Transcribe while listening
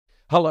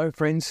Hello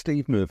friends,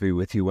 Steve Murphy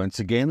with you once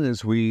again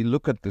as we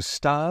look at the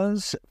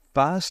stars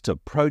fast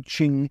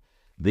approaching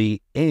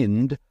the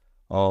end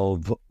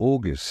of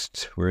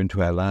August. We're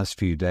into our last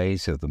few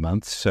days of the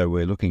month, so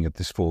we're looking at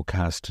this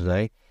forecast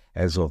today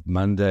as of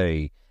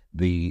Monday,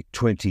 the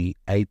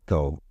 28th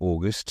of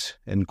August,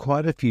 and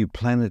quite a few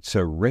planets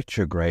are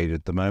retrograde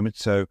at the moment,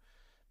 so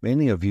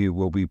many of you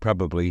will be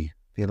probably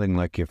feeling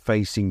like you're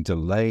facing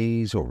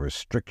delays or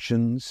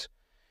restrictions.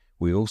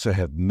 We also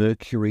have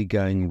Mercury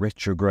going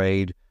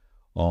retrograde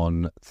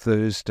on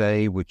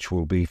Thursday, which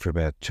will be for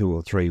about 2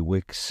 or 3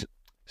 weeks.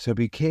 So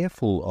be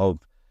careful of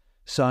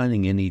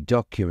signing any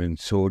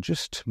documents or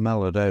just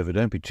mull it over.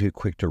 Don't be too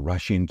quick to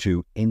rush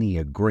into any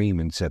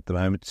agreements at the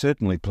moment.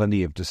 Certainly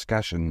plenty of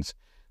discussions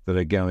that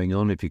are going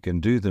on. If you can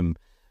do them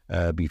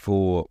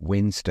before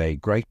Wednesday,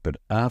 great. But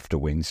after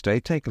Wednesday,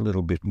 take a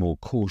little bit more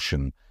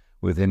caution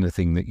with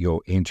anything that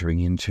you're entering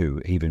into,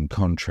 even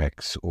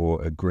contracts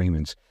or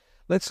agreements.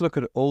 Let's look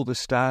at all the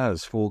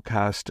stars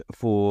forecast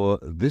for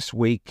this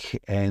week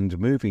and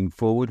moving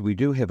forward. We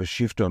do have a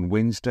shift on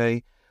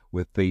Wednesday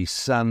with the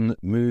sun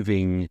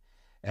moving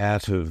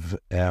out of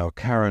our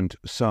current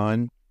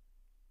sign,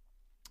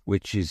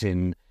 which is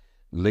in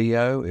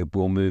Leo. It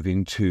will move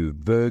into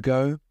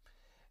Virgo.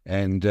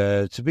 And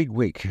it's a big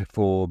week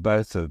for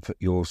both of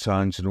your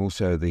signs and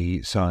also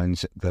the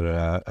signs that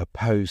are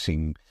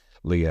opposing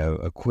Leo,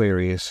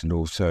 Aquarius and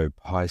also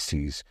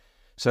Pisces.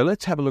 So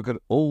let's have a look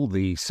at all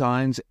the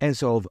signs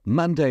as of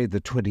Monday, the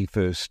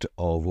 21st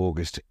of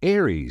August.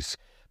 Aries,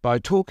 by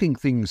talking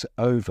things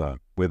over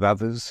with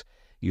others,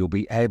 you'll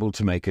be able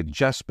to make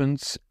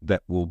adjustments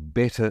that will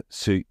better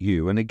suit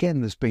you. And again,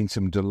 there's been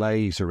some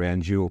delays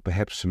around you or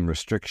perhaps some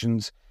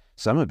restrictions.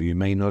 Some of you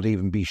may not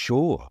even be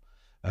sure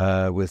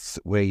with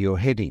where you're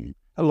heading.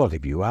 A lot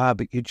of you are,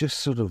 but you're just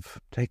sort of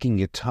taking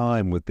your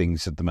time with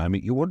things at the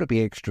moment. You want to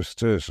be extra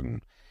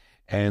certain.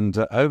 And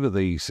over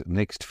these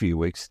next few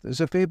weeks,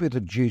 there's a fair bit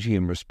of duty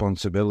and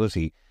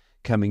responsibility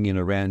coming in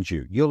around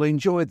you. You'll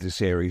enjoy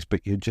this, Aries,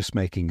 but you're just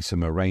making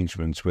some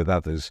arrangements with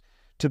others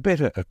to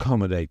better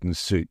accommodate and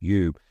suit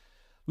you.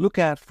 Look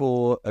out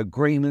for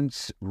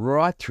agreements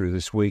right through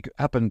this week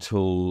up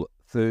until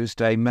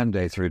Thursday,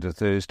 Monday through to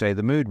Thursday.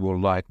 The mood will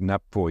lighten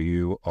up for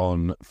you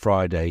on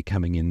Friday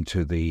coming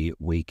into the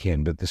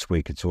weekend, but this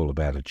week it's all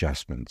about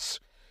adjustments.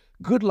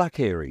 Good luck,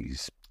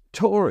 Aries.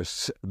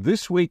 Taurus,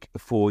 this week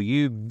for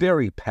you,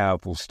 very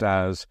powerful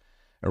stars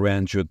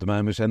around you at the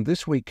moment, and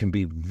this week can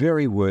be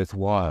very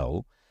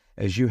worthwhile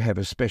as you have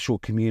a special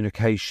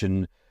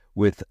communication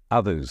with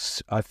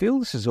others. I feel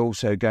this is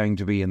also going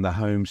to be in the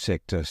home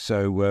sector,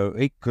 so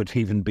it could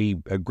even be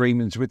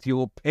agreements with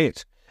your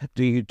pet.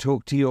 Do you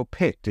talk to your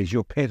pet? Does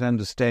your pet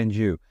understand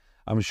you?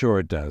 I'm sure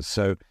it does,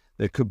 so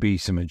there could be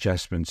some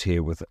adjustments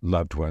here with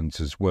loved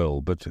ones as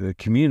well, but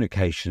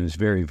communication is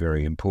very,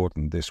 very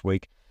important this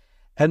week.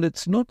 And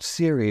it's not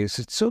serious,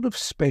 it's sort of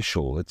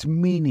special, it's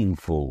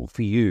meaningful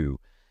for you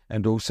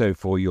and also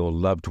for your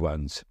loved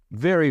ones.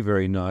 Very,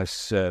 very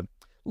nice,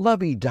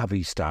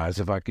 lovey-dovey stars,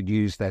 if I could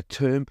use that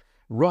term,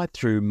 right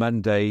through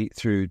Monday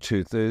through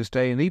to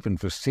Thursday, and even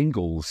for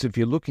singles. If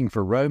you're looking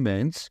for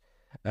romance,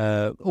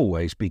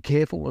 always be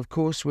careful, of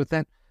course, with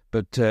that,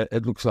 but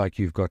it looks like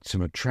you've got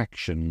some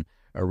attraction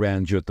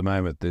around you at the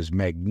moment. There's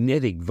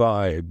magnetic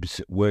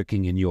vibes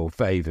working in your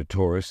favour,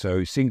 Taurus,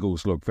 so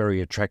singles look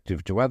very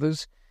attractive to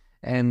others.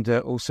 And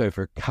also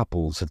for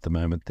couples at the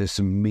moment, there's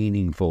some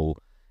meaningful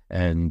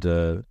and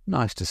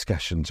nice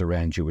discussions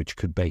around you which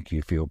could make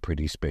you feel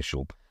pretty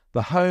special.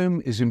 The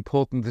home is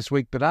important this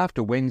week, but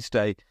after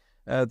Wednesday,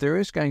 there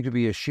is going to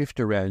be a shift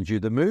around you.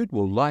 The mood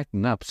will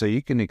lighten up, so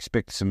you can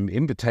expect some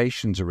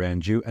invitations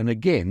around you. And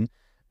again,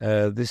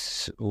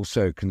 this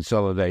also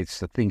consolidates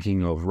the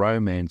thinking of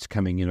romance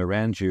coming in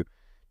around you.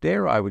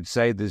 Dare I would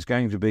say there's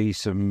going to be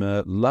some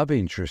love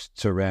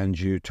interests around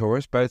you,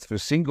 Taurus, both for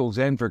singles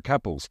and for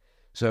couples.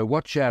 So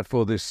watch out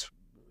for this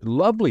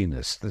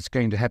loveliness that's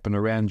going to happen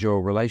around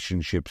your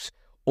relationships,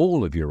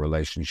 all of your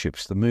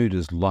relationships. The mood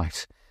is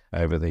light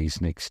over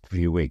these next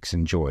few weeks.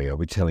 Enjoy. I'll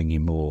be telling you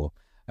more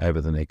over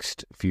the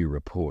next few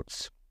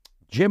reports.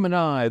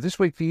 Gemini, this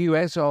week for you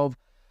as of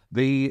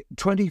the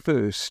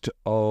 21st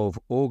of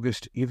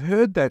August. You've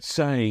heard that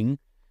saying,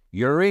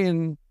 you're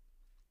in.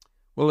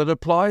 Well, it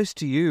applies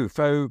to you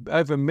for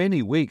over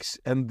many weeks.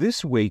 And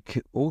this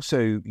week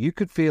also you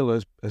could feel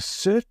a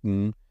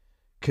certain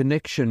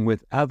connection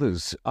with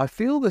others. I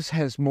feel this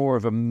has more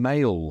of a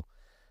male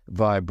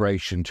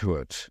vibration to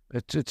it.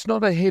 It's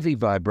not a heavy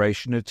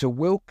vibration, it's a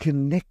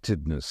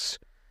well-connectedness.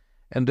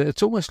 And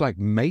it's almost like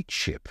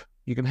mateship.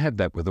 You can have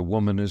that with a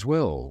woman as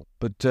well.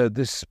 But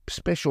this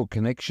special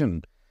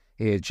connection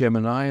here,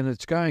 Gemini, and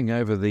it's going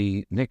over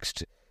the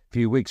next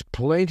few weeks.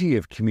 Plenty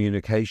of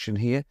communication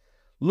here.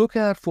 Look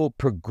out for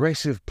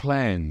progressive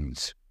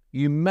plans.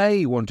 You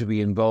may want to be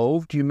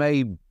involved. You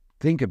may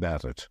think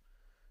about it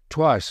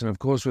twice. And of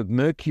course, with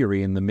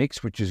Mercury in the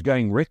mix, which is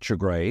going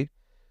retrograde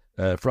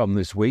from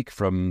this week,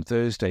 from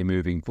Thursday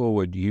moving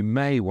forward, you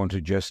may want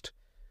to just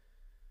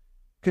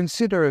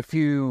consider a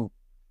few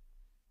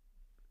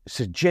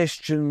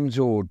suggestions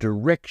or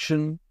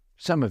direction,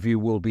 some of you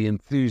will be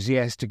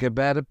enthusiastic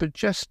about it, but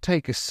just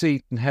take a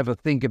seat and have a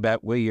think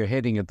about where you're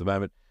heading at the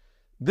moment.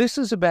 This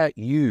is about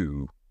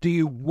you. Do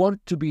you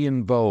want to be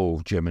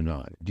involved,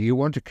 Gemini? Do you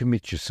want to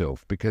commit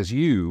yourself? Because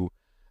you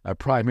are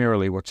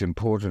primarily what's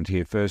important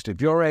here first.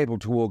 If you're able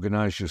to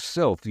organize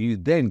yourself, you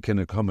then can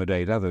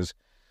accommodate others.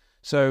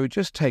 So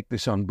just take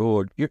this on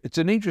board. It's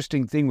an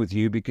interesting thing with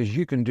you because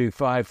you can do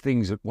 5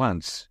 things at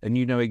once and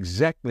you know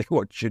exactly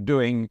what you're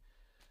doing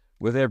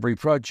with every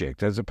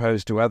project, as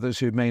opposed to others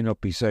who may not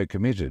be so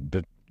committed.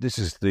 But this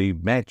is the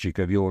magic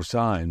of your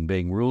sign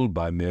being ruled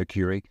by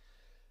Mercury.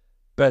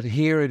 But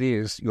here it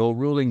is, your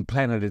ruling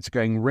planet. It's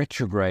going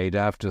retrograde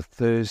after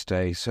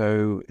Thursday,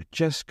 so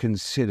just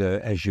consider,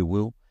 as you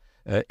will,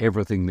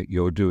 everything that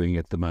you're doing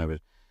at the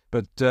moment.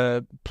 But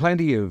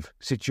plenty of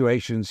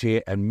situations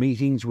here and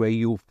meetings where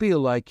you'll feel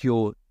like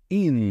you're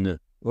in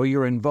or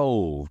you're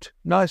involved.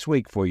 Nice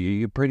week for you.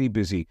 You're pretty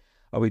busy.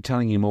 I'll be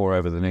telling you more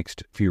over the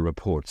next few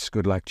reports.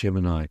 Good luck,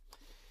 Gemini.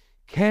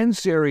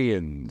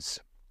 Cancerians.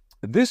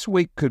 This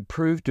week could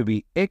prove to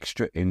be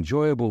extra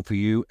enjoyable for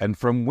you, and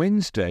from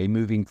Wednesday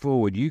moving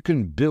forward, you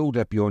can build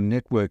up your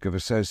network of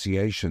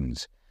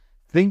associations.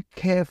 Think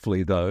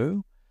carefully,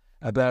 though,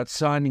 about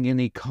signing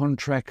any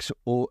contracts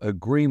or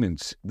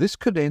agreements. This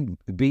could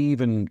be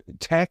even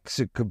tax,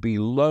 it could be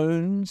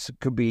loans, it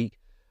could be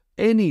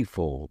any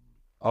form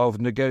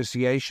of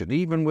negotiation,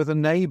 even with a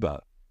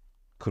neighbour.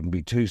 Couldn't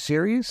be too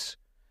serious.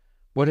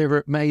 Whatever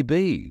it may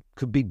be,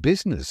 could be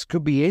business,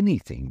 could be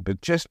anything, but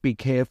just be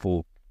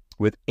careful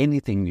with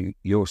anything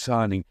you're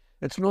signing.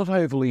 It's not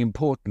overly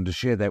important to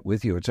share that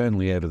with you. It's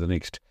only over the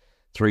next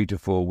 3 to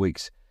 4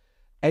 weeks.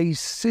 A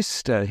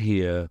sister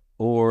here,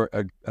 or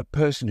a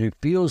person who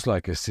feels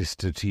like a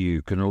sister to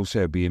you, can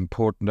also be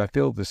important. I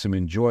feel there's some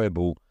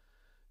enjoyable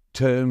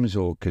terms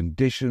or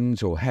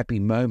conditions or happy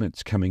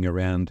moments coming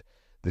around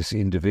this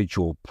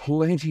individual.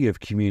 Plenty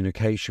of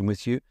communication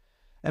with you.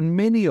 And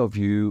many of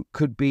you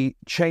could be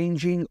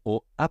changing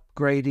or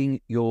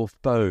upgrading your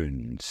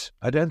phones.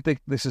 I don't think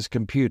this is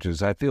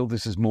computers. I feel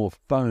this is more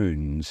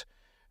phones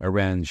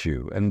around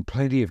you, and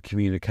plenty of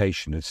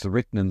communication. It's the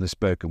written and the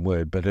spoken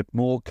word, but it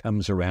more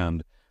comes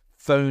around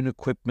phone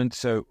equipment,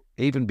 so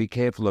even be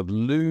careful of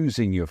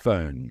losing your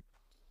phone.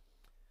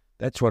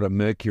 That's what a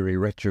Mercury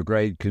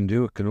retrograde can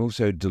do. It can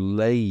also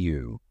delay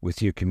you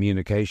with your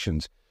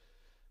communications.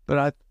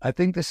 But I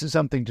think this is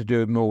something to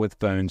do more with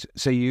phones.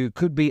 So you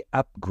could be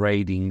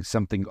upgrading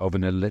something of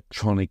an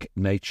electronic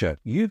nature.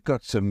 You've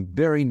got some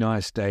very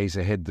nice days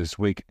ahead this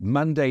week.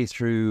 Monday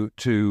through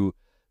to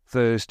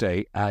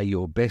Thursday are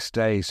your best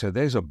days. So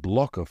there's a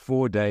block of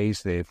 4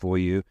 days there for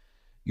you.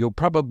 You'll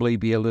probably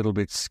be a little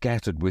bit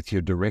scattered with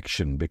your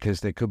direction because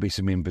there could be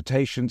some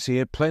invitations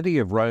here, plenty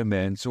of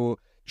romance or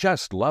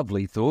just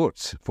lovely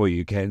thoughts for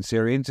you,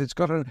 Cancerians. It's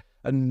got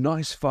a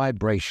nice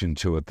vibration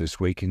to it this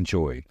week.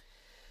 Enjoy.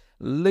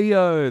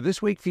 Leo, this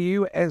week for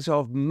you as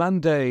of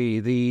Monday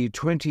the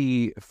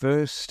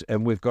 21st,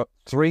 and we've got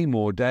 3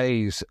 more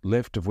days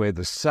left of where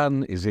the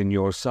sun is in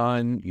your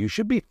sign. You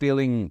should be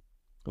feeling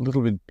a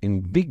little bit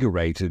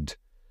invigorated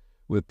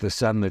with the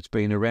sun that's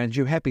been around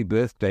you. Happy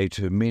birthday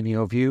to many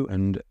of you,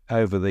 and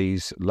over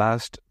these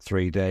last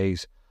 3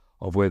 days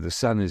of where the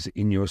sun is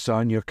in your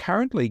sign, you're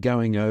currently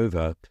going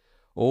over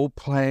all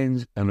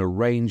plans and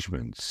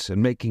arrangements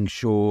and making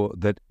sure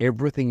that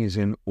everything is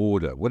in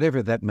order,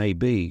 whatever that may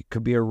be.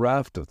 Could be a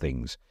raft of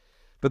things.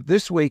 But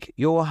this week,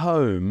 your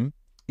home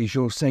is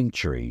your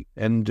sanctuary,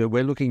 and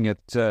we're looking at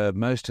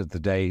most of the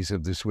days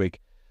of this week.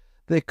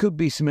 There could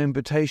be some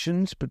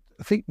invitations, but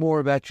think more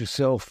about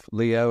yourself,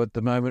 Leo, at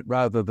the moment,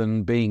 rather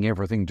than being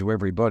everything to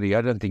everybody.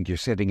 I don't think you're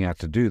setting out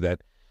to do that,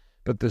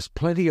 but there's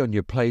plenty on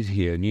your plate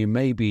here, and you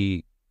may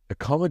be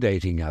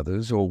accommodating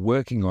others or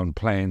working on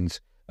plans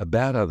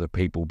about other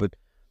people, but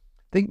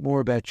think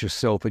more about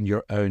yourself and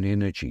your own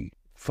energy.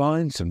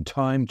 Find some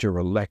time to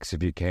relax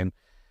if you can.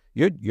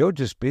 You're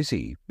just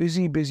busy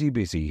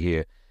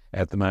here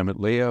at the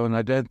moment, Leo, and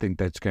I don't think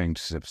that's going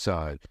to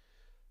subside.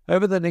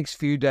 Over the next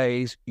few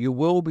days, you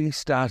will be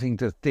starting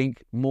to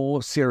think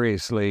more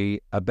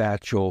seriously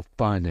about your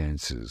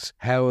finances.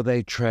 How are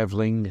they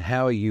traveling?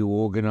 How are you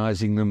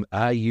organizing them?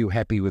 Are you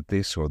happy with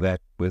this or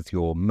that with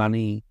your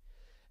money?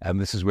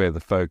 And this is where the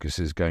focus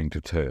is going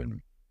to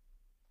turn.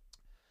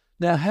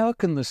 Now, how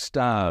can the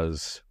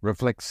stars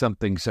reflect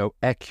something so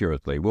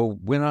accurately? Well,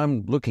 when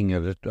I'm looking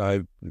at it,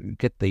 I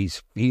get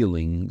these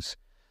feelings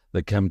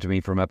that come to me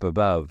from up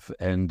above,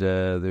 and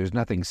there's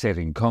nothing set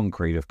in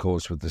concrete, of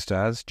course, with the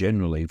stars.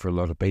 Generally, for a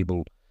lot of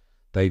people,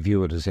 they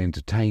view it as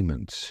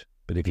entertainment.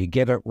 But if you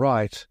get it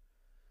right,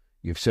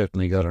 you've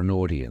certainly got an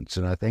audience,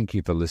 and I thank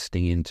you for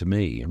listening in to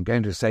me. I'm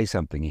going to say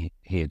something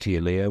here to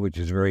you, Leo, which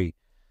is very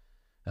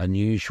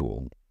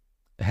unusual.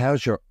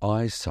 How's your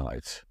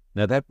eyesight?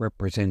 Now, that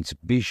represents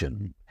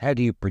vision. How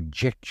do you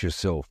project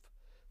yourself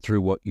through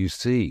what you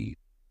see?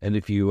 And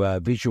if you are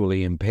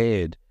visually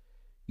impaired,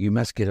 you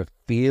must get a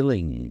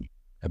feeling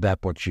about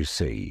what you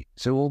see.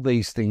 So all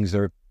these things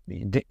are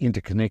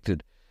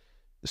interconnected.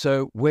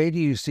 So where do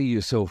you see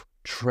yourself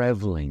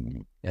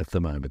traveling at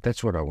the moment?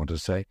 That's what I want to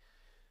say.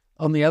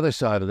 On the other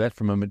side of that,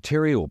 from a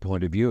material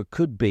point of view, it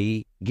could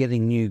be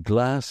getting new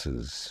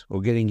glasses or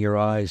getting your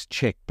eyes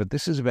checked. But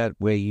this is about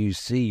where you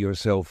see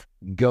yourself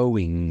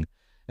going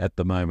at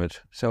the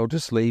moment. So I'll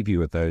just leave you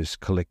with those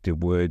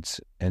collective words,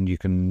 and you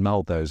can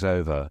mull those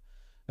over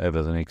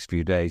the next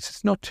few days.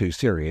 It's not too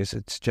serious.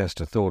 It's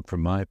just a thought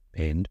from my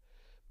end.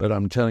 But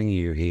I'm telling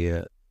you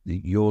here,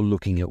 you're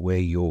looking at where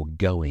you're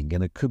going,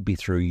 and it could be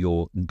through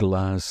your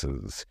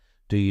glasses.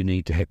 Do you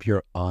need to have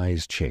your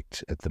eyes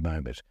checked at the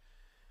moment?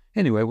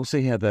 Anyway, we'll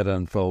see how that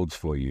unfolds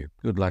for you.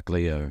 Good luck,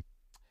 Leo.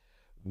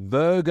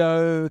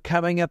 Virgo,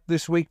 coming up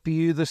this week for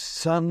you, the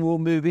sun will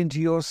move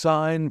into your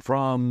sign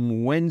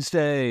from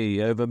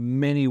Wednesday over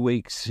many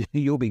weeks.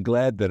 You'll be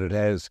glad that it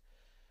has.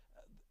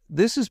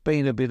 This has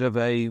been a bit of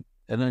an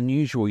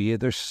unusual year.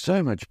 There's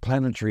so much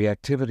planetary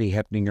activity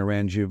happening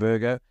around you,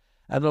 Virgo,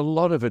 and a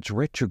lot of it's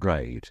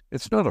retrograde.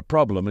 It's not a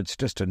problem, it's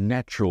just a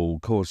natural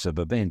course of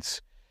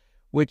events,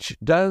 which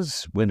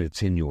does, when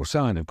it's in your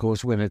sign, of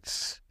course, when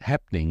it's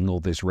happening,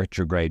 all this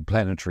retrograde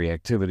planetary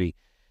activity,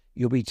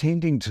 you'll be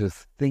tending to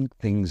think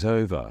things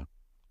over.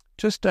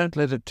 Just don't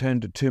let it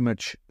turn to too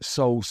much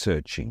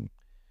soul-searching.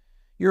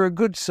 You're a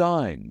good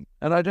sign,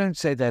 and I don't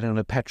say that in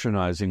a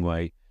patronizing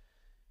way.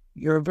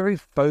 You're a very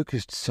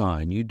focused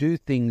sign. You do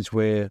things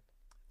where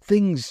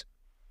things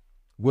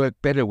work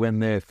better when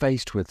they're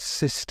faced with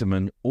system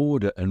and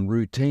order and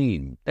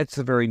routine. That's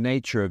the very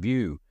nature of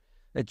you.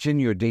 That's in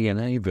your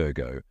DNA,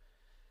 Virgo.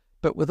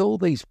 But with all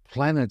these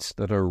planets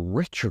that are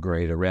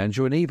retrograde around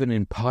you, and even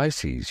in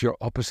Pisces, your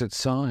opposite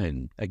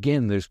sign,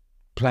 again, there's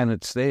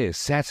planets there.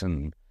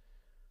 Saturn,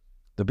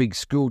 the big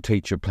school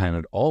teacher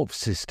planet of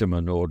system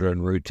and order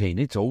and routine,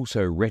 it's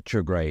also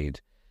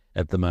retrograde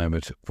at the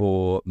moment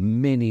for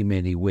many,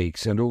 many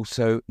weeks, and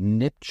also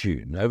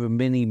Neptune over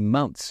many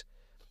months.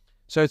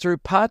 So through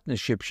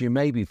partnerships, you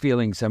may be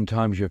feeling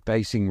sometimes you're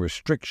facing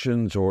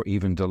restrictions or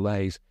even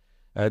delays.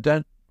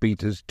 Don't be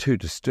too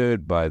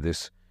disturbed by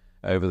this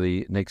over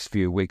the next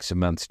few weeks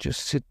and months.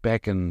 Just sit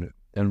back and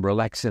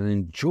relax and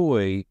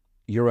enjoy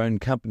your own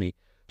company.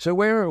 So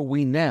where are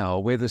we now,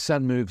 where the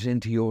sun moves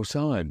into your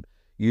sign?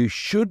 You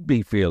should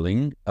be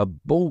feeling a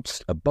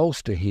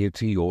bolster here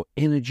to your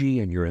energy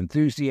and your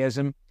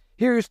enthusiasm.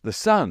 Here's the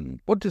sun.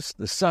 What does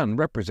the sun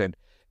represent?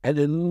 An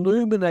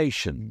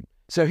illumination.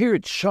 So here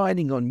it's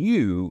shining on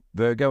you,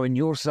 Virgo, in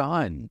your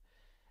sign.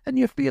 And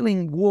you're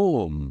feeling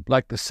warm,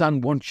 like the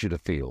sun wants you to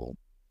feel.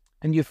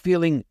 And you're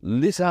feeling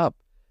lit up.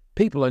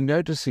 People are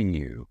noticing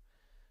you.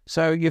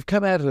 So you've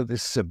come out of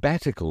this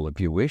sabbatical, if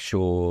you wish,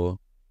 or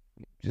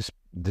just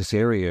this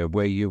area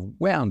where you've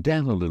wound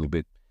down a little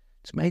bit.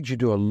 It's made you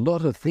do a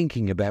lot of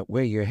thinking about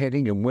where you're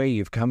heading and where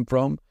you've come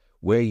from,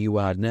 where you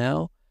are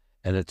now.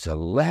 And it's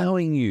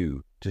allowing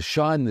you to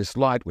shine this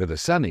light where the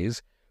sun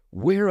is.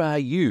 Where are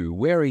you?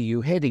 Where are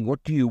you heading?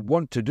 What do you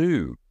want to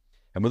do?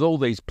 And with all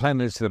these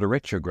planets that are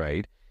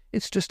retrograde,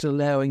 it's just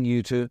allowing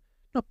you to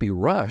not be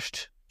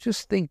rushed.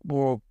 Just think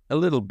a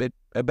little bit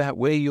about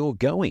where you're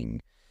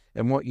going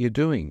and what you're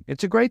doing.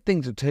 It's a great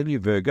thing to tell you,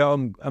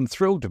 Virgo. I'm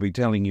thrilled to be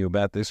telling you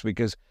about this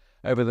because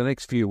over the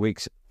next few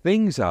weeks,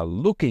 things are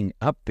looking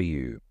up for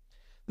you.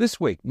 This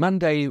week,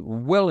 Monday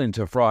well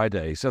into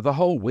Friday, so the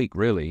whole week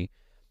really,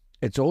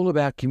 it's all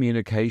about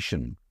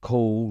communication,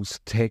 calls,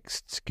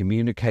 texts,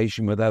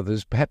 communication with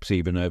others, perhaps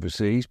even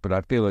overseas, but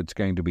I feel it's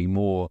going to be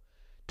more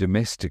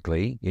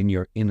domestically in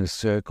your inner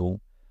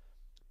circle.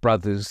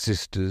 Brothers,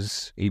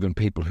 sisters, even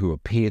people who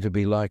appear to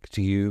be like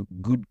to you,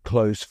 good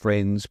close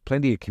friends,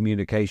 plenty of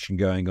communication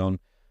going on.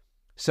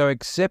 So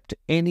accept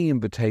any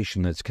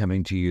invitation that's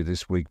coming to you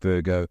this week,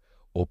 Virgo,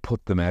 or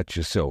put them out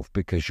yourself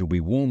because you'll be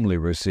warmly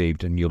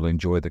received and you'll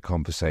enjoy the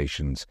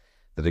conversations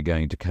that are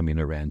going to come in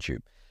around you.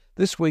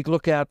 This week,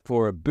 look out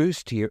for a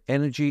boost to your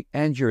energy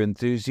and your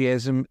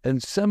enthusiasm,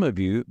 and some of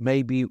you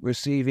may be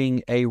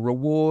receiving a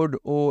reward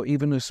or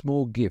even a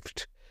small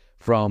gift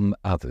from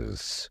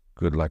others.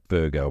 Good luck,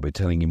 Virgo. I'll be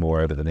telling you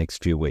more over the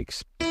next few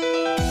weeks.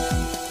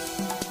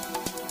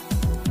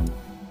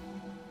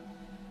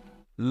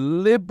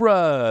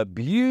 Libra,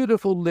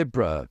 beautiful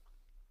Libra.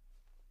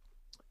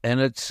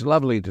 And it's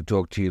lovely to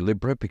talk to you,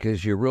 Libra,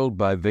 because you're ruled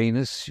by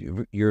Venus.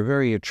 You're a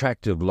very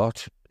attractive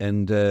lot,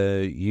 and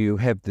you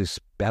have this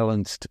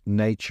balanced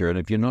nature. And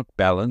if you're not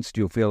balanced,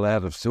 you'll feel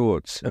out of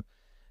sorts.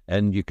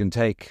 And you can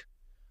take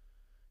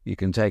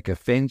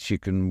offense. You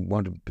can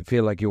want to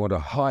feel like you want to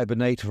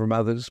hibernate from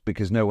others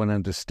because no one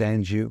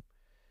understands you.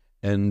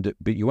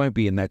 But you won't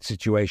be in that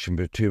situation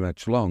for too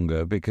much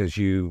longer because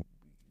your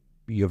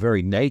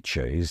very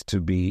nature is to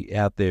be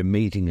out there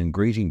meeting and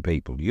greeting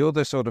people. You're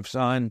the sort of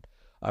sign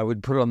I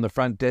would put on the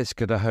front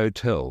desk at a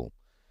hotel.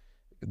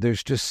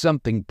 There's just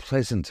something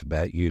pleasant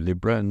about you,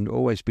 Libra, and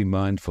always be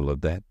mindful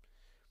of that.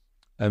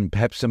 And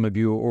perhaps some of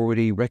you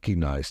already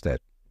recognize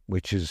that,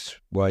 which is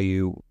why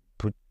you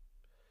put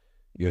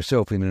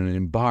yourself in an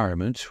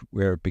environment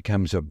where it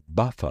becomes a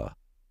buffer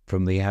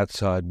from the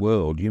outside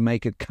world. You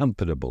make it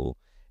comfortable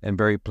and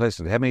very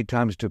pleasant. How many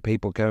times do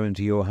people go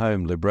into your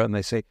home, Libra, and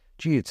they say,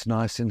 gee, it's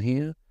nice in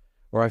here,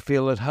 or I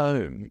feel at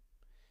home?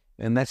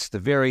 And that's the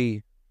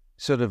very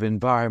sort of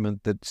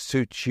environment that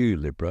suits you,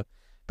 Libra.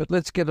 But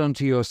let's get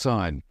onto your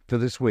sign for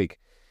this week.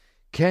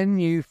 Can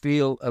you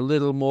feel a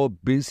little more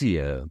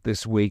busier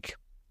this week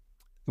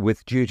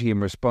with duty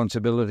and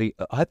responsibility?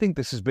 I think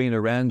this has been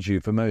around you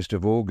for most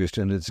of August,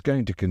 and it's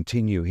going to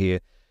continue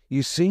here.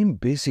 You seem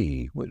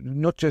busy,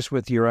 not just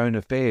with your own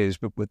affairs,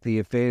 but with the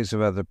affairs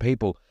of other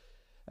people.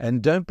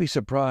 And don't be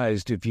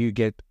surprised if you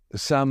get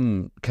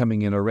some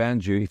coming in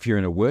around you. If you're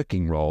in a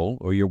working role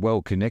or you're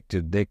well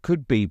connected, there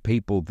could be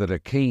people that are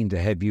keen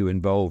to have you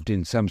involved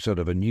in some sort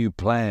of a new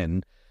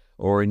plan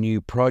or a new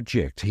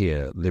project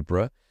here,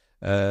 Libra.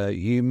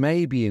 You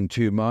may be in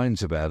two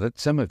minds about it.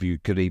 Some of you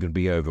could even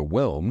be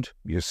overwhelmed.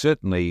 You're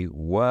certainly,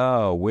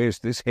 wow, where's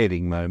this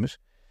heading moment?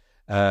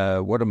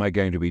 What am I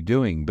going to be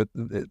doing? But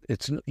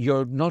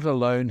you're not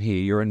alone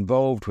here. You're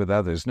involved with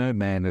others. No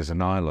man is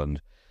an island.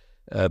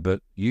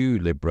 But you,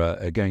 Libra,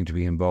 are going to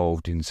be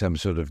involved in some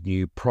sort of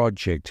new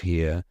project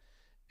here,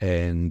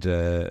 and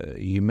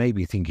you may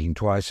be thinking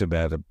twice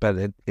about it,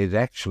 but it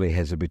actually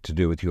has a bit to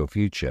do with your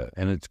future,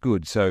 and it's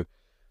good. So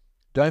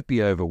don't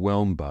be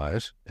overwhelmed by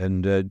it,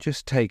 and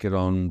just take it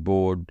on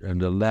board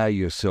and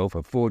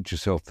afford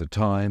yourself the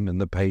time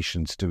and the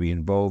patience to be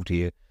involved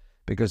here,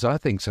 because I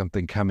think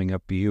something coming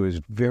up for you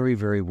is very,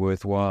 very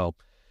worthwhile.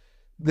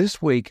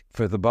 This week,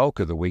 for the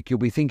bulk of the week, you'll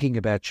be thinking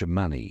about your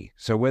money.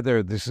 So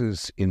whether this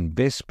is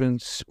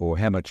investments or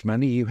how much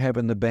money you have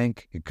in the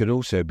bank, it could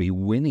also be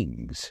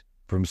winnings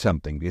from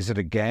something. Is it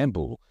a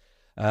gamble?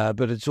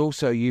 But it's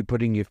also you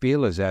putting your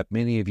feelers out.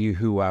 Many of you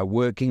who are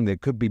working, there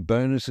could be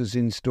bonuses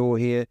in store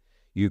here.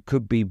 You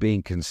could be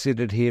being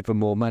considered here for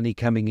more money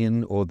coming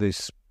in, or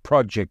this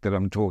project that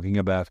I'm talking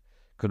about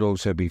could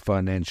also be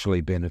financially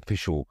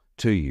beneficial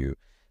to you.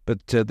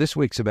 But this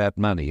week's about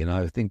money, and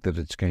I think that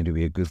it's going to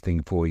be a good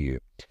thing for you.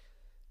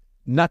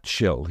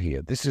 Nutshell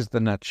here. This is the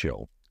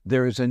nutshell.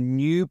 There is a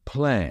new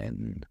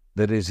plan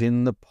that is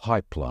in the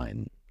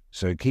pipeline.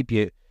 So keep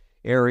your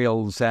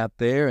aerials out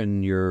there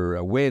and your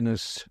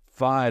awareness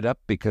fired up,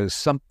 because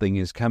something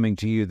is coming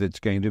to you that's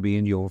going to be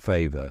in your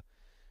favor,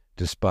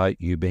 despite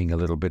you being a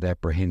little bit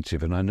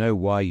apprehensive. And I know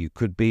why you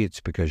could be.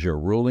 It's because your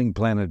ruling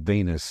planet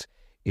Venus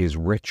is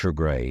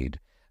retrograde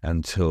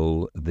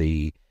until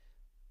the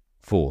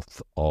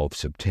 4th of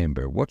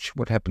September. Watch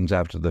what happens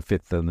after the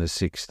 5th and the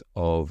 6th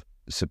of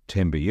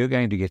September. You're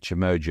going to get your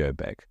mojo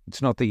back.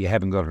 It's not that you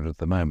haven't got it at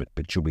the moment,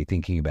 but you'll be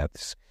thinking about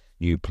this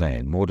new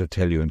plan. More to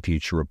tell you in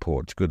future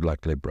reports. Good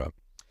luck, Libra.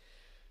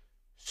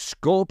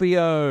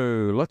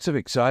 Scorpio. Lots of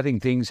exciting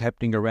things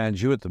happening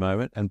around you at the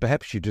moment, and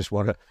perhaps you just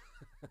want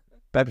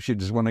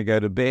to go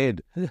to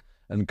bed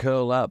and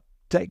curl up.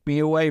 Take me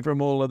away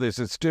from all of this.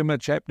 It's too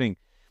much happening.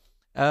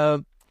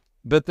 But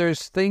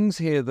there's things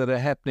here that are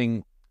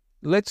happening.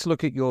 Let's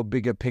look at your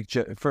bigger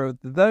picture. For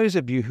those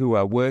of you who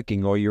are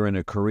working, or you're in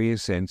a career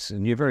sense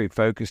and you're very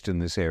focused in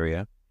this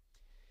area,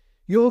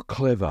 you're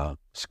clever,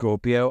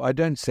 Scorpio. I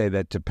don't say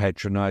that to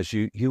patronize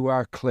you. You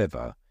are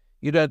clever.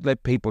 You don't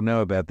let people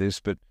know about this,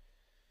 but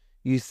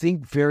you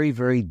think very,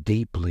 very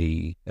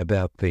deeply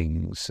about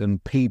things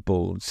and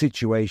people,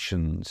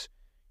 situations.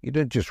 You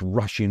don't just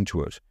rush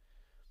into it.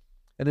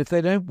 And if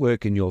they don't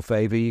work in your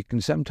favor, you can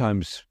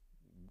sometimes,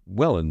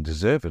 well and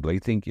deservedly,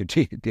 think you're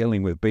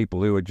dealing with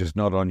people who are just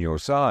not on your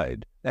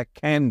side. That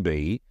can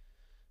be,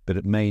 but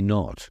it may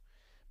not.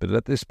 But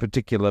at this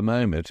particular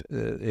moment,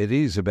 it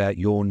is about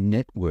your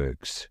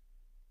networks.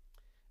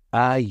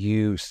 Are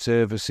you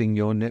servicing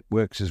your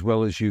networks as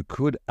well as you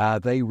could? Are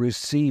they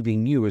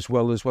receiving you as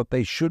well as what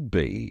they should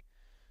be?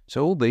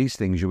 So all these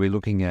things you'll be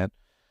looking at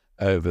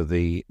over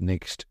the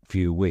next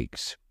few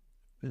weeks.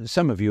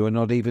 Some of you are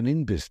not even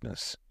in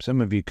business.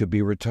 Some of you could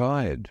be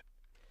retired.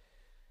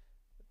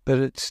 But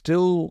it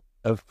still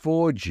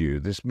affords you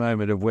this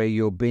moment of where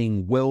you're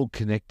being well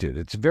connected.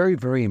 It's very,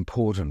 very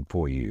important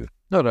for you.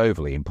 Not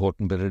overly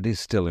important, but it is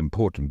still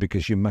important,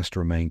 because you must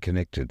remain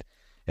connected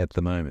at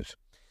the moment.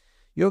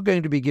 You're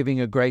going to be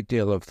giving a great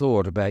deal of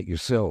thought about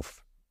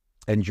yourself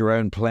and your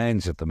own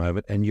plans at the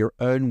moment and your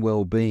own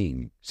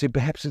well-being. See,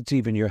 perhaps it's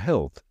even your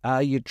health.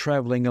 Are you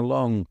traveling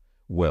along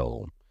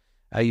well?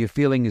 Are you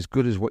feeling as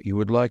good as what you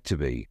would like to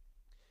be?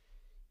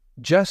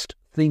 Just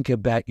think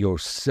about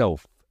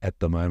yourself at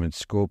the moment,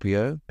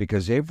 Scorpio,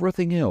 because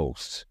everything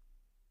else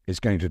is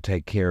going to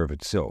take care of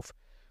itself.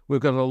 We've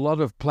got a lot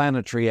of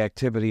planetary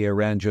activity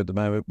around you at the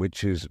moment,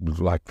 which is,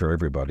 like for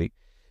everybody,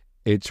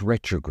 it's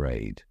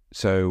retrograde.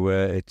 So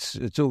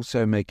it's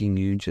also making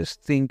you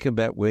just think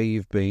about where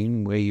you've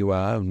been, where you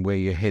are, and where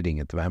you're heading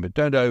at the moment.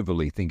 Don't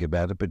overly think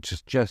about it, but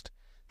just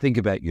think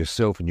about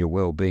yourself and your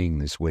well-being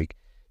this week.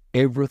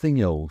 Everything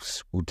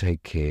else will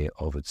take care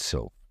of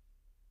itself.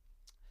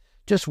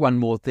 Just one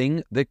more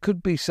thing. There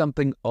could be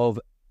something of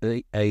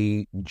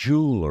a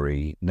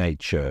jewelry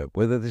nature,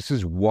 whether this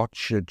is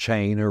watch, a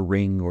chain, a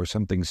ring, or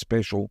something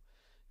special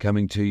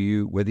coming to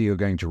you, whether you're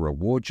going to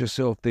reward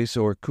yourself this,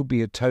 or it could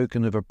be a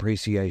token of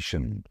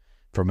appreciation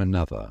from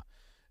another.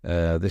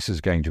 This is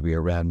going to be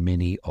around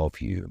many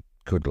of you.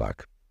 Good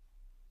luck.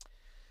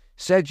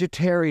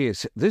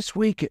 Sagittarius, this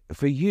week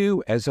for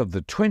you as of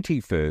the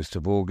 21st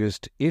of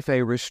August, if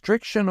a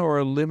restriction or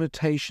a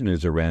limitation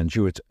is around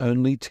you, it's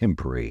only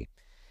temporary.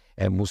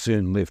 and will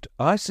soon lift.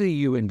 I see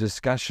you in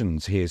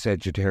discussions here,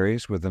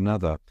 Sagittarius, with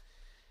another.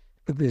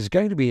 There's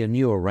going to be a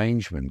new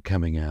arrangement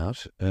coming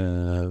out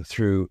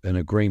through an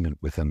agreement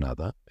with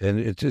another, and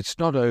it's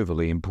not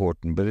overly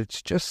important, but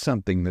it's just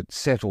something that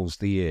settles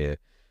the air.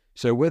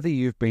 So whether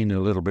you've been a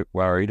little bit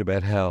worried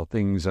about how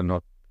things are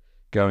not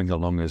going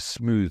along as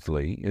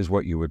smoothly as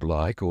what you would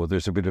like, or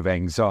there's a bit of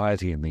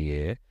anxiety in the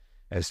air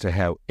as to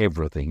how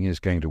everything is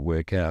going to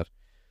work out,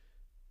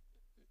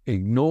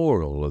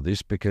 ignore all of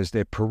this, because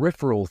they're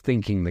peripheral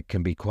thinking that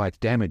can be quite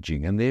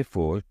damaging and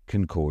therefore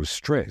can cause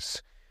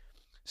stress.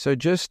 So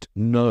just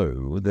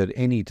know that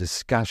any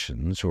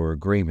discussions or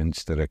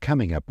agreements that are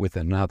coming up with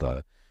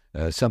another,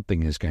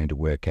 something is going to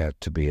work out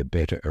to be a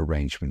better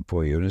arrangement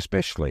for you, and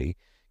especially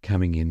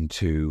coming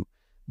into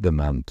the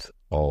month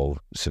of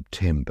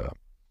September.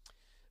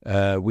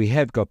 We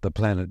have got the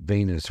planet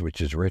Venus,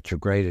 which is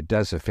retrograde. It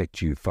does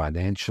affect you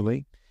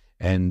financially,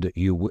 and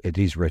it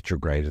is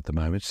retrograde at the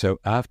moment. So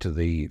after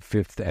the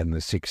 5th and the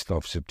 6th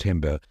of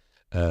September,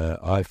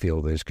 I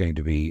feel there's going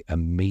to be a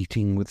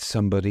meeting with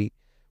somebody,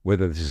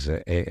 whether this is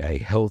a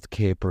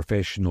healthcare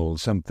professional,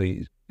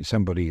 somebody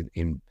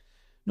in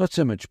not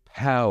so much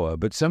power,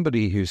 but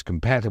somebody who's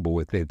compatible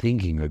with their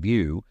thinking of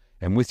you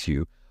and with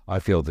you. I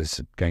feel this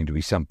is going to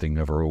be something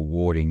of a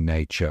rewarding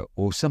nature,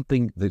 or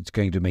something that's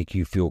going to make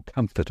you feel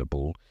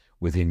comfortable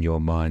within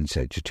your mind,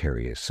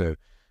 Sagittarius. So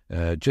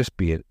just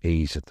be at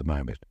ease at the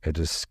moment. A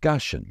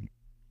discussion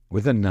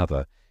with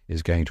another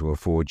is going to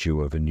afford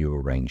you of a new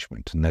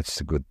arrangement, and that's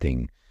the good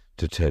thing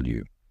to tell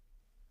you.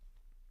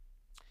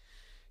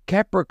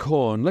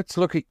 Capricorn, let's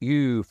look at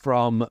you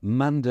from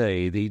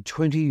Monday, the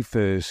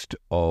 21st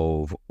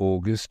of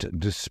August.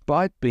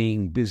 Despite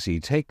being busy,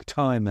 take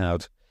time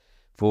out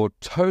for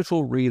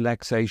total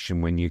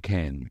relaxation when you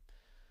can.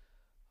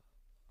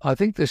 I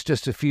think there's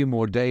just a few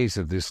more days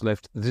of this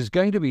left. There's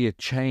going to be a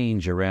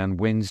change around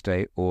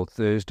Wednesday or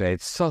Thursday.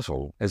 It's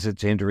subtle as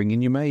it's entering,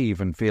 and you may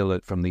even feel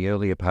it from the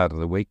earlier part of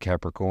the week,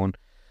 Capricorn.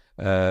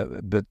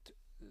 But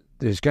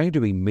there's going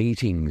to be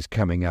meetings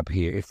coming up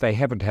here, if they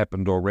haven't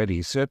happened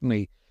already.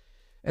 Certainly,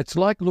 it's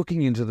like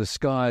looking into the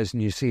skies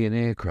and you see an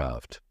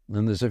aircraft.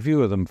 And there's a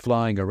few of them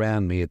flying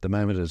around me at the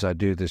moment as I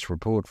do this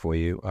report for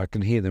you. I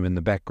can hear them in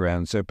the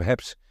background, so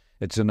perhaps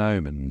it's an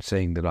omen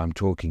saying that I'm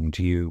talking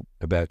to you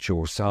about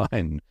your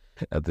sign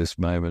at this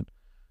moment,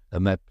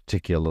 and that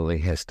particularly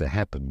has to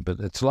happen. But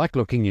it's like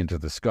looking into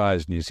the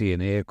skies and you see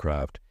an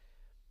aircraft,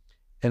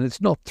 and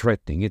it's not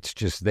threatening, it's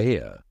just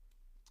there.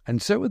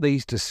 And so are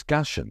these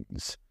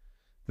discussions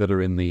that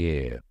are in the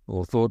air,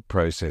 or thought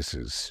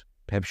processes.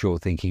 Perhaps you're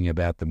thinking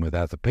about them with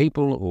other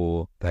people,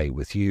 or they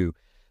with you.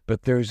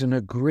 But there's an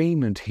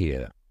agreement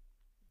here,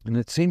 and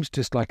it seems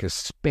just like a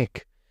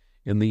speck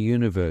in the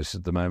universe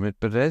at the moment,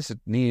 but as it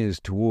nears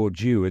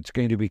towards you, it's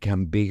going to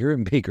become bigger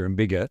and bigger and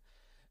bigger,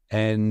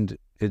 and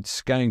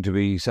it's going to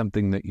be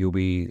something that you'll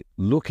be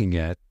looking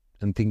at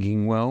and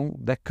thinking, well,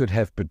 that could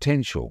have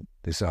potential,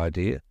 this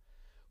idea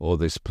or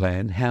this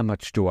plan. How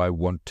much do I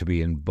want to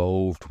be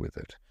involved with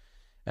it?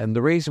 And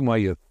the reason why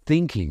you're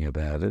thinking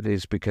about it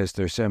is because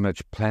there's so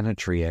much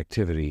planetary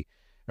activity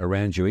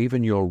around you.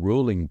 Even your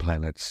ruling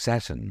planet,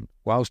 Saturn,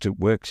 whilst it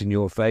works in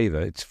your favour,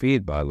 it's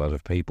feared by a lot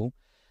of people,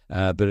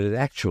 but it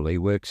actually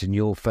works in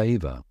your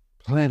favour.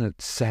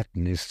 Planet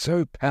Saturn is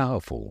so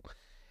powerful,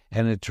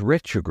 and it's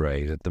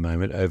retrograde at the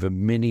moment over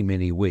many,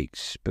 many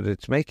weeks, but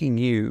it's making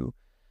you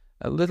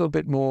a little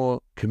bit more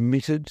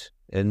committed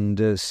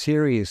and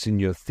serious in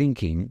your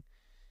thinking,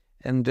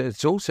 and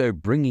it's also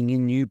bringing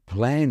in new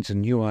plans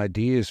and new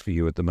ideas for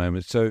you at the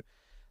moment. So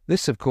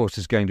this, of course,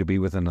 is going to be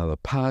with another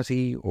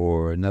party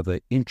or another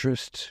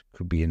interest.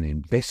 Could be an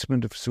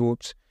investment of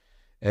sorts,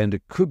 and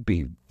it could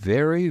be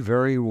very,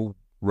 very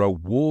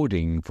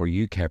rewarding for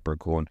you,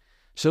 Capricorn.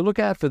 So look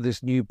out for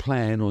this new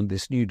plan or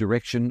this new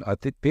direction. I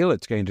feel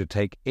it's going to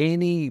take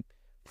any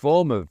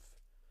form of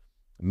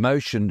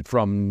motion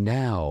from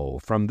now,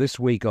 from this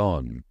week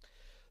on.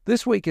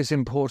 This week is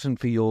important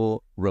for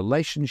your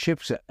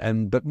relationships,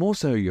 but more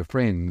so your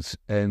friends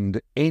and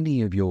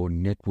any of your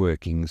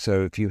networking.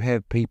 So if you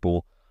have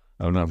people,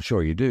 and I'm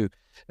sure you do,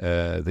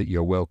 that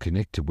you're well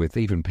connected with,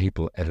 even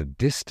people at a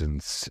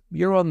distance,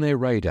 you're on their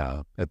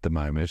radar at the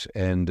moment,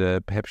 and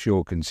perhaps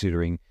you're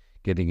considering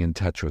getting in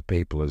touch with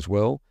people as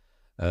well.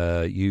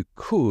 You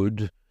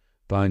could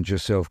find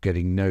yourself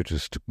getting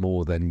noticed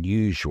more than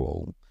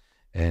usual,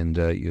 and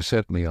you're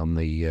certainly on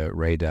the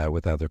radar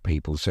with other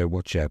people, so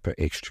watch out for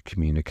extra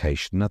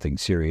communication. Nothing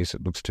serious.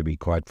 It looks to be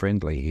quite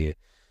friendly here,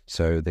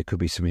 so there could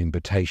be some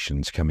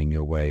invitations coming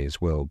your way as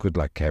well. Good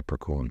luck,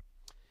 Capricorn.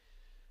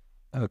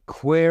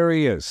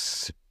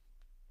 Aquarius.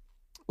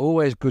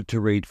 Always good to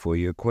read for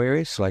you,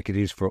 Aquarius, like it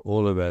is for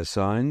all of our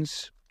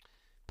signs.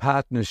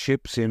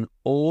 Partnerships in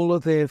all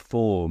of their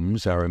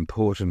forms are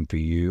important for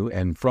you,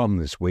 and from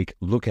this week,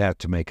 look out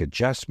to make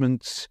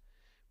adjustments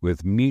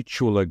with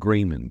mutual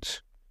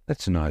agreement.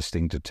 That's a nice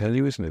thing to tell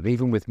you, isn't it?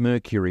 Even with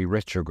Mercury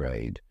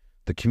retrograde,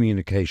 the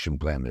communication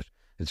planet,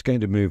 it's going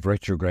to move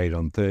retrograde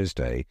on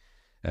Thursday,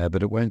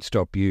 but it won't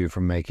stop you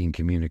from making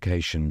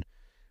communication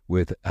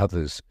with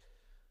others.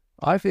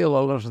 I feel a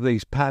lot of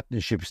these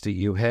partnerships that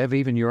you have,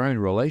 even your own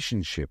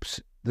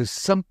relationships, there's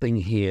something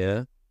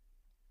here,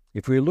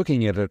 if we're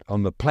looking at it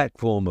on the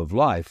platform of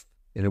life,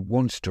 and it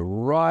wants to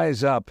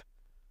rise up,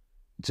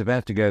 it's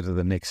about to go to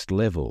the next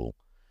level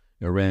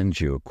around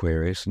you,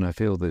 Aquarius, and I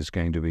feel there's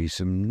going to be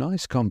some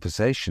nice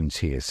conversations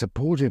here,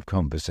 supportive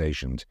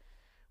conversations,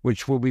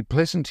 which will be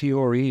pleasant to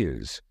your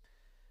ears.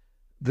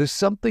 There's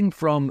something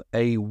from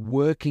a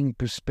working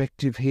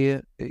perspective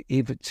here.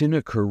 If it's in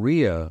a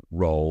career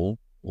role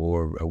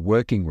or a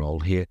working role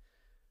here,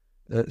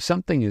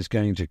 something is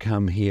going to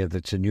come here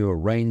that's a new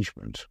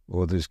arrangement,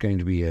 or there's going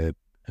to be a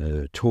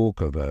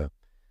talk of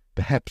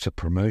perhaps a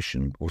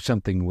promotion or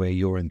something where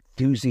you're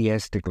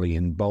enthusiastically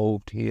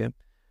involved here.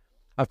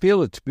 I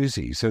feel it's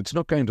busy, so it's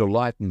not going to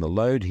lighten the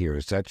load here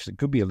as such. It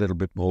could be a little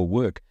bit more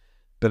work,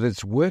 but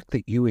it's work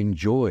that you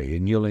enjoy,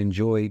 and you'll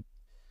enjoy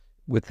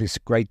with this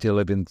great deal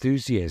of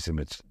enthusiasm.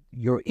 It's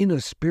your inner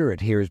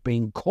spirit here is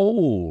being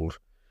called.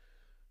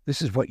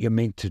 This is what you're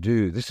meant to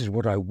do. This is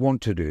what I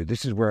want to do.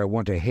 This is where I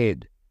want to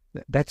head.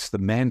 That's the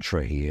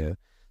mantra here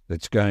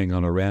that's going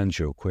on around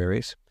you,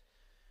 Aquarius.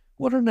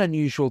 What an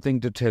unusual thing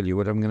to tell you,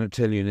 what I'm going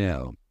to tell you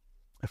now.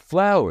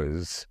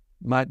 Flowers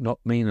might not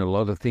mean a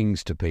lot of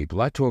things to people.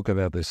 I talk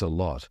about this a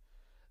lot,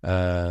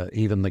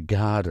 even the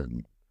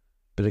garden.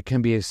 But it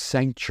can be a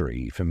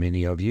sanctuary for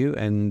many of you,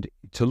 and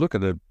to look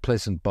at a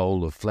pleasant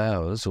bowl of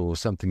flowers or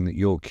something that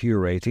you're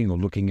curating or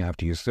looking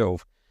after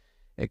yourself,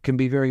 it can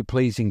be very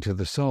pleasing to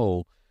the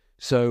soul.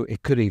 So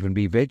it could even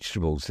be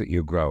vegetables that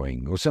you're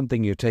growing or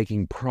something you're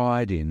taking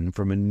pride in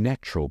from a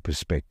natural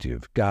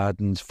perspective.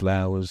 Gardens,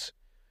 flowers,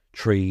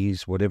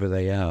 trees, whatever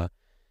they are.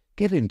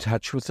 Get in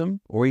touch with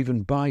them, or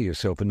even buy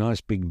yourself a nice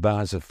big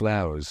vase of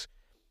flowers.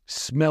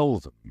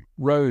 Smell them,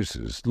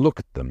 roses, look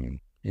at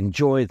them,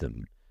 enjoy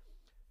them.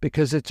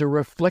 Because it's a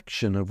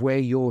reflection of where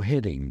you're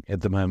heading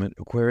at the moment,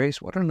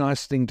 Aquarius. What a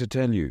nice thing to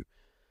tell you.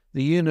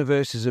 The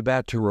universe is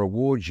about to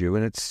reward you,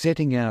 and it's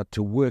setting out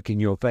to work in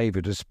your favor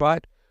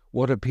despite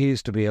what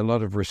appears to be a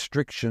lot of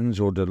restrictions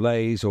or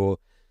delays or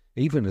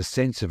even a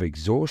sense of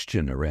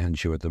exhaustion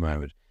around you at the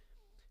moment.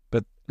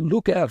 But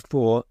look out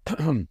for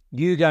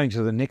you going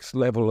to the next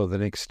level or the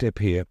next step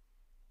here.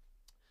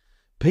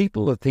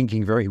 People are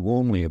thinking very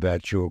warmly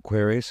about you,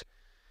 Aquarius.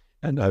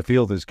 And I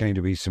feel there's going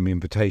to be some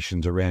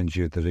invitations around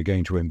you that are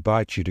going to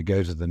invite you to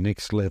go to the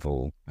next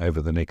level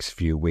over the next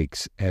few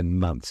weeks and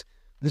months.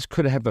 This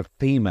could have a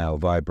female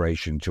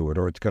vibration to it,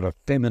 or it's got a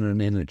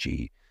feminine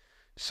energy.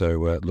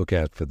 So look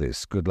out for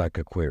this. Good luck,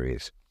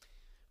 Aquarius.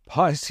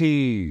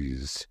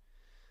 Pisces.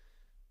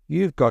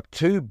 You've got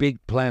two big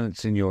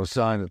planets in your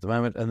sign at the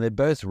moment, and they're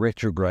both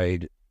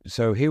retrograde.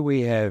 So here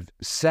we have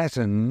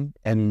Saturn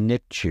and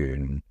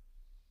Neptune.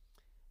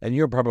 And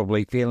you're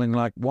probably feeling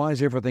like, why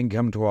has everything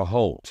come to a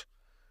halt?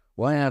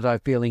 Why aren't I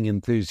feeling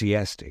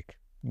enthusiastic?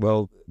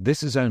 Well,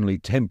 this is only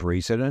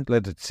temporary, so don't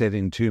let it set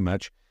in too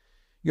much.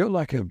 You're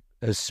like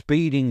a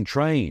speeding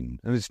train,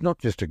 and it's not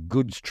just a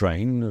goods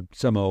train,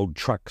 some old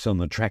trucks on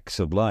the tracks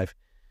of life.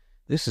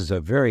 This is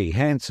a very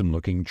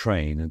handsome-looking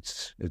train.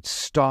 It's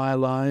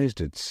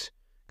stylized, it's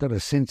got a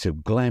sense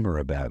of glamour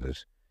about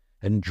it,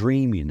 and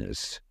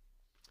dreaminess.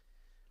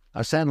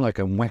 I sound like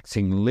I'm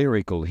waxing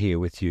lyrical here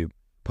with you,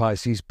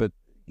 Pisces, but,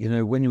 you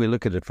know, when we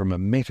look at it from a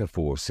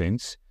metaphor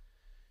sense,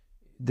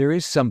 there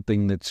is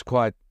something that's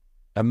quite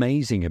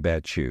amazing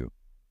about you,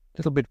 a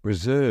little bit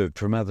reserved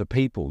from other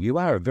people. You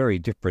are a very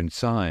different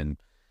sign,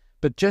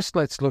 but just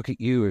let's look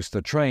at you as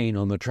the train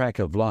on the track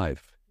of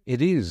life.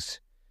 It is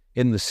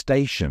in the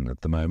station at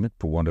the moment,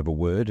 for want of a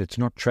word. It's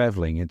not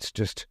travelling, it's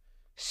just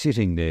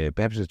sitting there.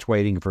 Perhaps it's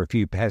waiting for a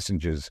few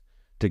passengers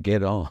to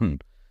get on.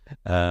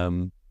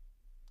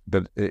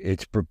 But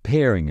it's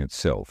preparing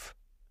itself,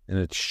 and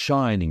it's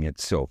shining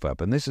itself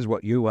up. And this is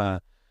what you are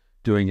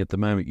doing at the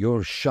moment.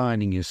 You're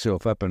shining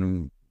yourself up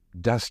and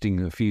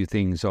dusting a few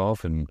things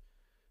off and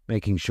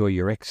making sure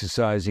you're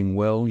exercising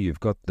well.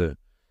 You've got the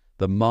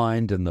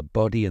mind and the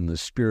body and the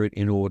spirit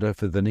in order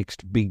for the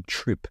next big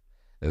trip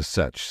as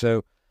such.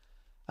 So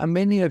are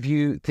many of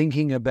you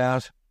thinking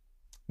about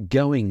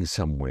going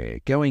somewhere,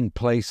 going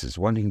places,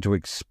 wanting to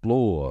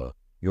explore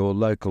your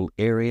local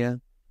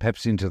area,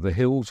 perhaps into the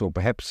hills or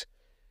perhaps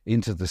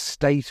into the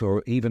state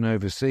or even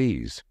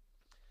overseas?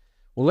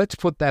 Well, let's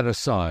put that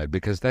aside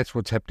because that's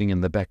what's happening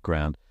in the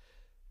background.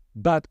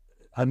 But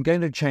I'm going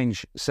to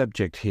change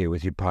subject here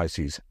with you,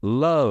 Pisces.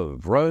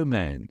 Love,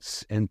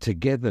 romance, and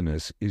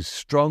togetherness is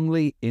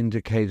strongly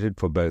indicated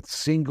for both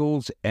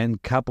singles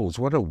and couples.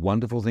 What a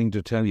wonderful thing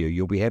to tell you.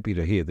 You'll be happy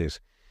to hear this.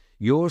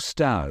 Your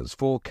stars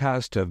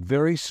forecast a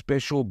very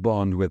special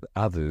bond with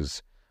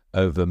others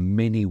over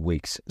many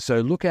weeks. So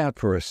look out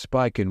for a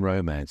spike in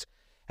romance.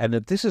 And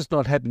if this is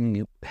not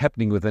happening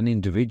with an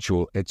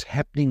individual, it's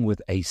happening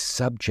with a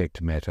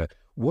subject matter.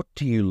 What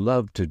do you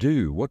love to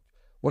do?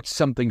 What's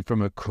something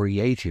from a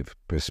creative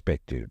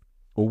perspective,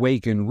 or where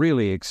you can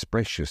really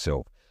express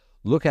yourself?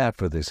 Look out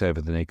for this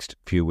over the next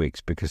few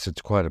weeks because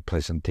it's quite a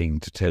pleasant thing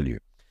to tell you.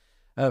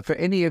 For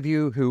any of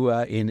you who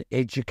are in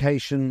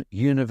education,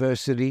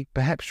 university,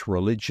 perhaps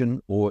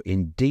religion, or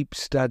in deep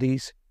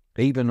studies,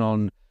 even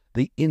on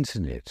the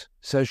internet,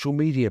 social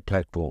media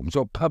platforms,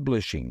 or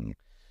publishing.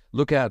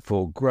 Look out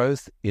for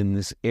growth in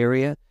this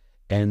area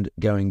and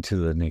going to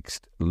the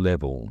next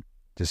level.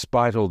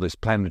 Despite all this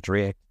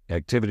planetary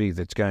activity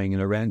that's going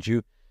on around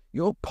you,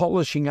 you're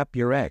polishing up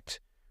your act.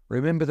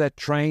 Remember that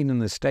train in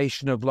the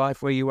station of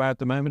life where you are at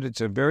the moment?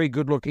 It's a very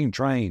good-looking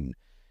train.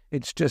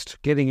 It's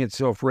just getting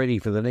itself ready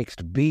for the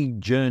next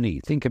big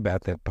journey. Think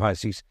about that,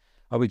 Pisces.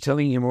 I'll be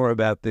telling you more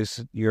about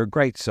this. You're a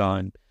great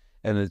sign,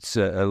 and it's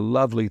a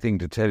lovely thing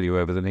to tell you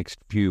over the next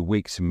few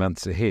weeks and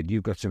months ahead.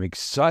 You've got some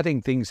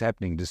exciting things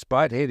happening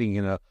despite heading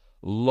in a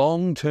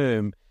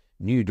long-term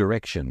new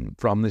direction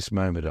from this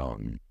moment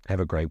on. Have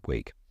a great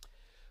week.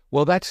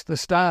 Well, that's the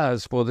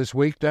stars for this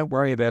week. Don't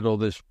worry about all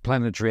this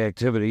planetary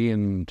activity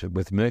and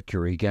with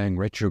Mercury going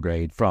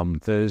retrograde from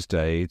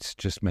Thursday. It's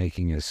just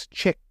making us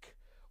check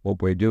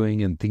what we're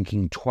doing and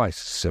thinking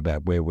twice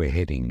about where we're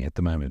heading at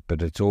the moment.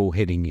 But it's all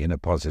heading in a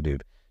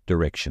positive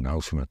direction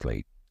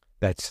ultimately.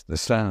 That's the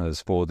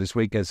stars for this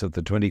week as of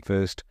the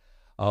 21st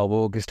of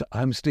August.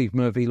 I'm Steve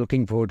Murphy,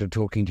 looking forward to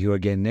talking to you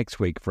again next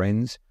week,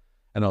 friends.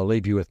 And I'll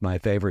leave you with my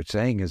favourite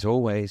saying, as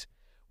always,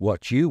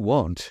 what you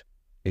want,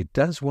 it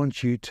does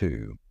want you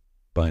too.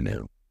 Bye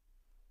now.